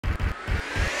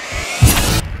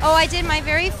Oh, I did my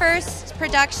very first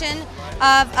production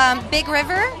of Big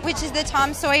River, which is the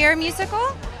Tom Sawyer musical,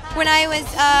 when I was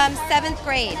 7th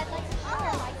grade.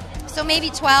 So maybe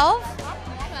 12.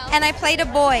 And I played a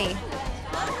boy.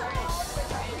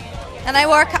 And I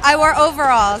wore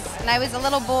overalls, and I was a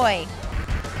little boy.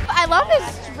 I love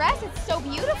this dress. It's so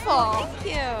beautiful. Thank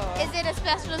you. Is it a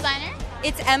special designer?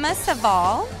 It's Emma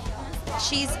Saval.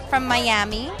 She's from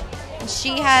Miami, and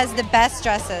she has the best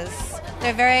dresses.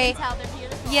 They're very, You can tell they're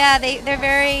beautiful. yeah, they're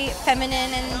very feminine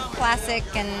and classic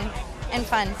and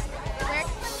fun. Where,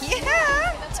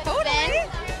 Yeah, totally.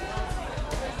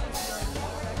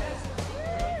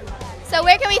 so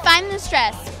where can we find this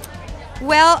dress?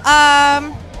 Well,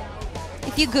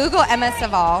 if you Google Emma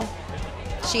Saval,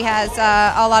 she has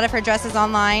a lot of her dresses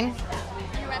online.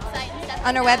 On your website and stuff?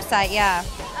 On her website, yeah.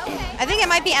 Okay. I think it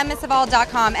might be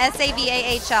emmasaval.com,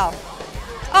 SAVAHL.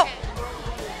 Oh,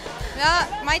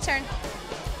 yeah, my turn.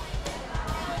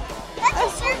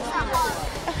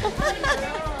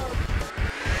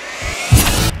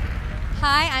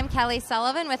 Hi, I'm Kelly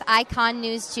Sullivan with Icon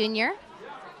News Junior,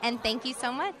 and thank you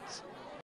so much.